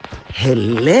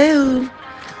Hello.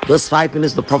 Verse 5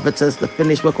 minutes, the prophetess, the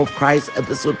finished work of Christ,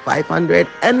 episode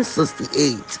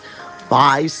 568.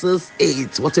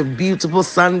 568. What a beautiful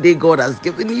Sunday God has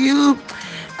given you.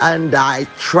 And I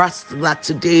trust that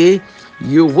today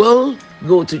you will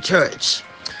go to church.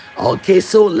 Okay,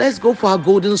 so let's go for our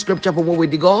golden scripture for when we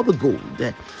dig all the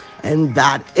gold. And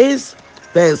that is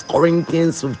First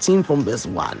Corinthians 15 from verse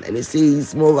 1. And it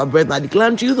says, moreover, brethren, I declare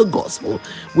unto you the gospel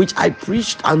which I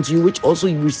preached unto you, which also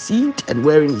you received, and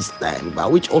wherein you stand, by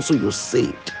which also you're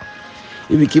saved.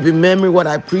 If you keep in memory what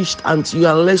I preached unto you,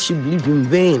 unless you believed in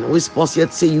vain, which Paul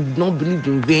yet say you did not believe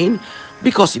in vain,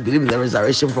 because you believe in the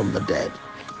resurrection from the dead.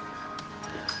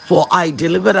 For I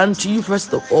delivered unto you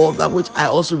first of all that which I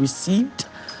also received,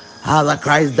 how that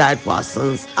Christ died for our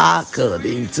sins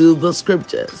according to the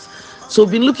scriptures. So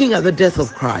we've been looking at the death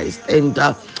of Christ, and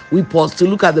we pause to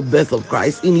look at the birth of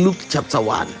Christ in Luke chapter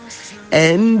 1.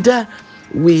 And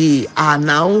we are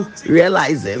now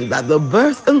realizing that the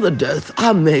birth and the death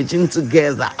are merging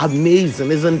together.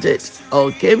 Amazing, isn't it?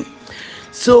 Okay.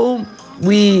 So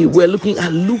we were looking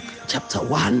at Luke chapter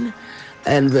 1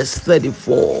 and verse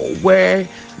 34, where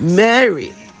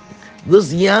Mary,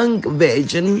 this young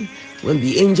virgin, when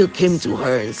the angel came to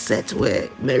her and said to her,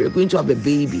 Mary, you're going to have a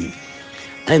baby,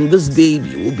 and this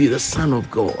baby will be the Son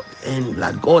of God, and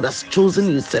that God has chosen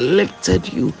you,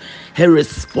 selected you. Her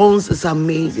response is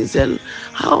amazing. She said,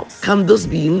 how can this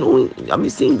be? I'm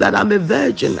saying that I'm a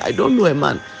virgin. I don't know a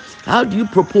man. How do you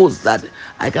propose that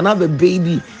I can have a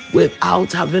baby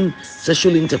without having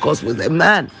sexual intercourse with a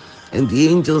man? And the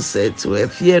angel said to her,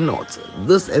 fear not,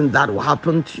 this and that will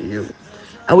happen to you.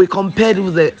 And we compared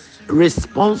with the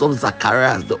response of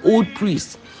Zacharias, the old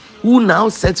priest, who now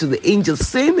said to the angel,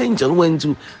 same angel went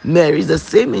to Mary, the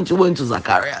same angel went to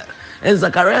Zacharias. And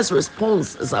Zacharias'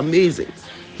 response is amazing.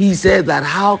 He said that,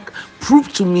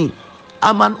 prove to me,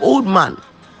 I'm an old man,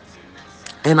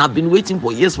 and I've been waiting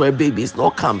for years for a baby, it's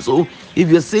not come. So if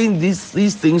you're saying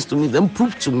these things to me, then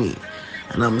prove to me.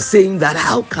 And I'm saying that,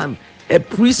 how can a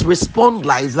priest respond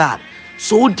like that,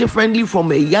 so differently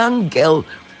from a young girl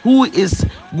who is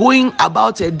going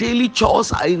about her daily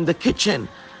chores in the kitchen?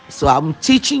 So I'm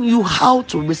teaching you how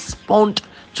to respond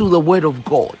to the word of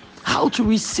God, how to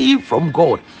receive from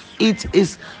God. It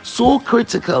is so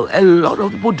critical. A lot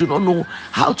of people do not know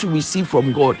how to receive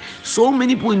from God. So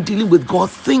many people in dealing with God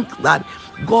think that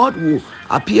God will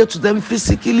appear to them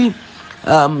physically.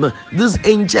 This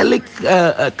angelic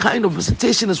kind of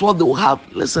visitation is what they will have.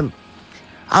 Listen,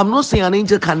 I'm not saying an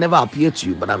angel can never appear to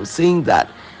you, but I'm saying that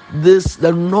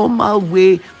the normal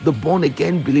way the born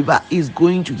again believer is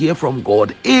going to hear from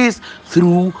God is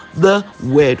through the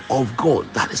word of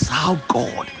God. That is how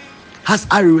God has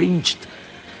arranged,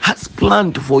 has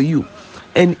planned for you.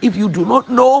 And if you do not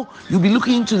know, you'll be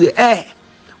looking into the air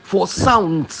for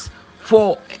sounds,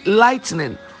 for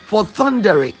lightning, for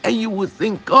thundering, and you would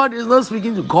think God is not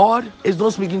speaking to God, is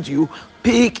not speaking to you.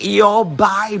 Pick your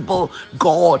Bible.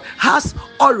 God has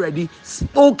already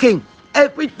spoken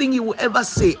everything you will ever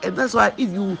say. And that's why if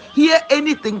you hear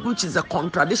anything which is a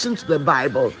contradiction to the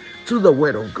Bible, to the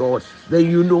word of God,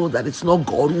 then you know that it's not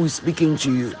God who is speaking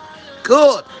to you.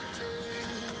 Good.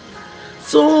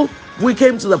 So we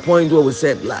came to the point where we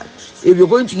said, like, if you're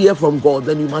going to hear from God,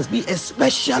 then you must be a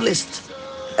specialist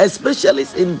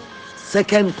in 2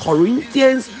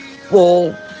 Corinthians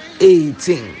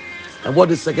 4:18. And what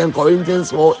is 2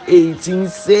 Corinthians 4:18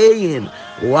 saying?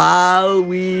 While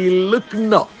we look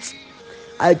not.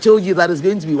 I told you that is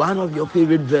going to be one of your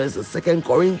favorite verses, 2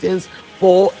 Corinthians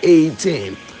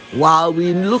 4:18. While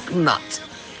we look not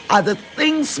at the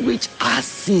things which are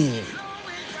seen,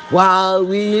 while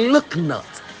we look not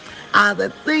at the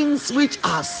things which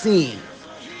are seen,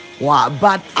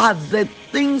 but at the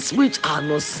things which are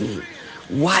not seen.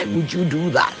 Why would you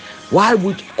do that? Why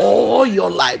would all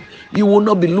your life you will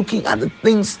not be looking at the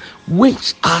things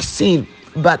which are seen,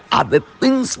 but at the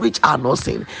things which are not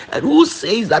seen? And who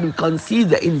says that you can see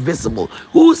the invisible?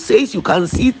 Who says you can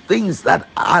see things that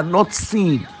are not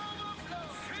seen?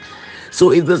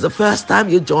 So if this is the first time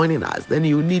you're joining us, then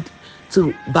you need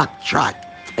to backtrack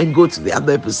and go to the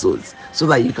other episodes so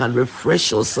that you can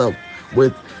refresh yourself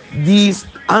with these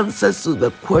answers to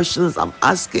the questions I'm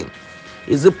asking.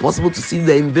 Is it possible to see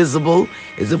the invisible?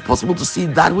 Is it possible to see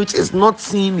that which is not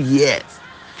seen yet?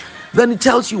 Then it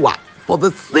tells you what? For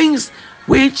the things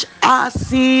which are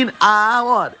seen are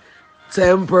what?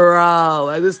 Temporal.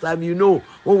 At this time, you know,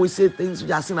 when we say things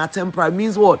which are seen are temporal, it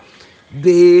means what?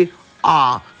 They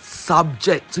are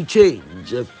subject to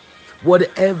change.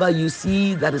 Whatever you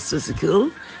see that is physical,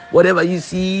 whatever you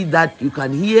see that you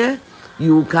can hear,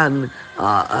 you can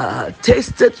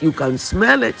taste it, you can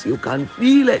smell it, you can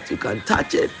feel it, you can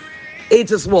touch it. It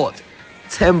is what?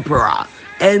 temporal,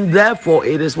 and therefore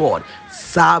it is what?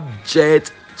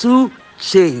 Subject to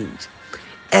change.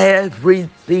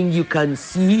 Everything you can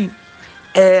see,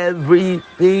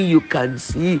 everything you can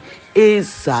see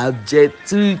is subject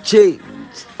to change.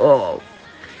 Oh,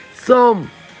 so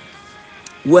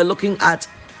we're looking at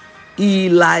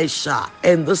Elisha,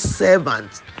 and the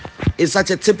servant is such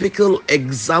a typical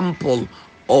example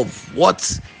of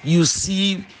what you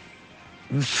see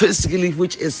physically,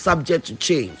 which is subject to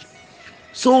change.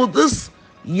 So this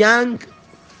young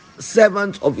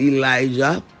servant of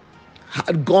Elijah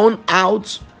had gone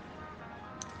out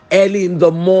early in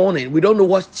the morning. We don't know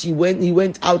what he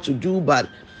went out to do, but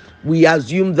we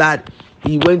assume that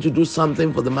he went to do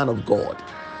something for the man of God.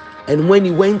 And when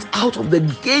he went out of the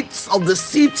gates of the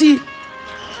city,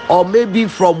 or maybe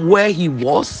from where he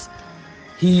was,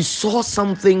 he saw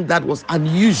something that was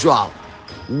unusual.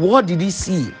 What did he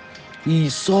see? He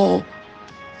saw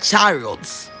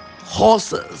chariots,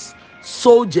 horses,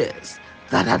 soldiers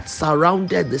that had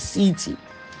surrounded the city.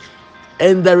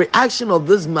 And the reaction of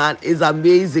this man is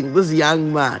amazing. This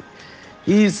young man,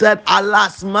 he said,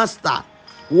 "Alas, master,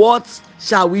 what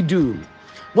shall we do?"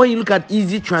 When you look at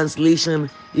easy translation,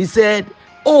 he said,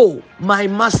 "Oh, my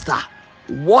master,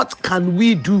 what can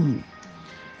we do?"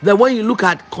 Then when you look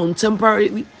at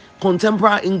contemporary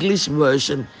English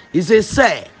version, he says,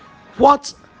 "Sir,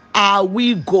 what are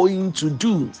we going to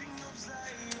do?"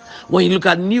 When you look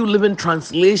at New Living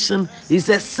Translation, he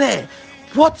says, "Sir,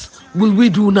 what will we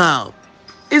do now?"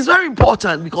 It's very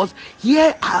important because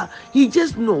here he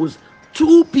just knows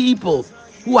two people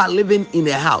who are living in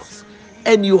a house,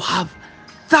 and you have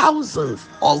thousands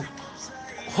of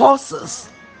horses,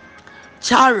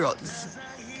 chariots,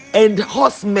 and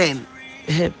horsemen,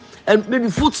 and maybe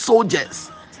foot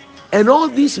soldiers, and all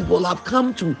these people have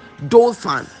come to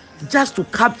Dothan just to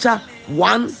capture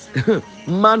one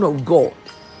man of God.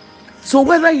 So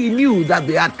whether he knew that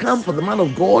they had come for the man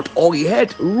of God, or he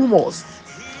heard rumors,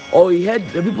 or he heard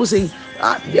the people saying,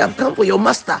 "They have come for your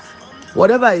master,"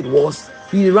 whatever it was,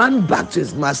 he ran back to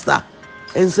his master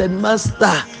and said,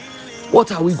 "Master,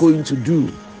 what are we going to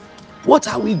do? What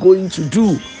are we going to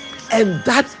do?" And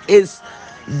that is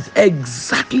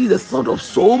exactly the thought of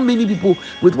so many people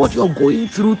with what you're going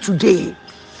through today.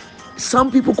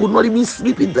 Some people could not even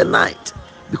sleep in the night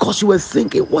because you were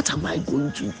thinking, "What am I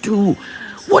going to do?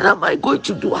 What am I going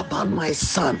to do about my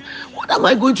son? What am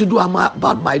I going to do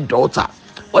about my daughter?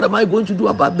 What am I going to do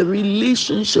about the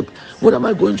relationship? What am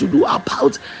I going to do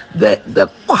about the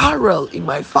quarrel in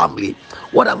my family?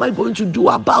 What am I going to do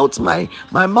about my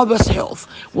mother's health?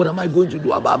 What am I going to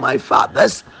do about my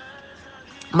father's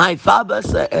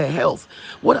health?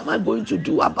 What am I going to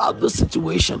do about this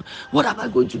situation? What am I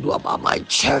going to do about my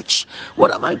church?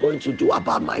 What am I going to do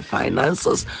about my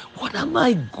finances? What am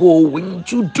I going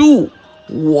to do?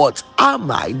 What am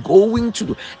I going to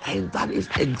do?" And that is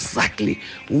exactly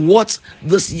what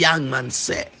this young man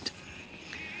said.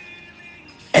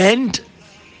 And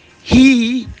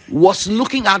he was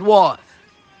looking at what?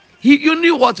 You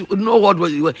knew what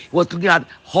was he was looking at: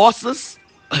 horses,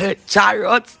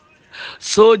 chariots,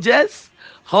 soldiers,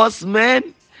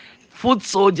 horsemen, foot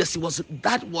soldiers.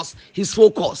 That was his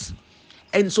focus.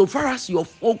 And so far as your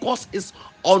focus is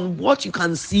on what you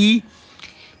can see,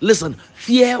 listen,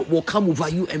 fear will come over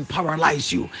you and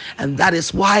paralyze you. And that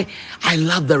is why I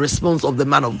love the response of the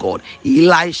man of God.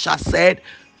 Elisha said,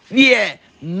 "Fear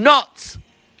not.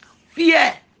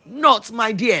 Fear not,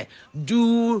 my dear.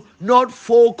 Do not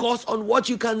focus on what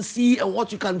you can see and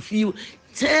what you can feel.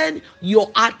 Turn your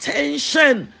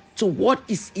attention to what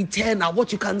is eternal,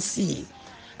 what you can see."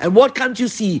 And what can't you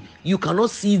see? You cannot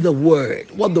see the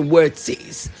word, what the word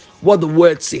says. What the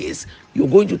word says. You're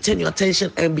going to turn your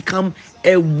attention and become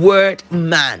a word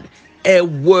man, a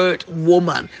word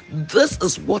woman. This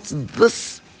is what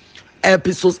this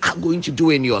episodes are going to do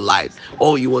in your life.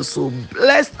 Oh, you were so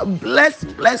blessed.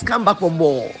 Come back for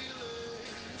more.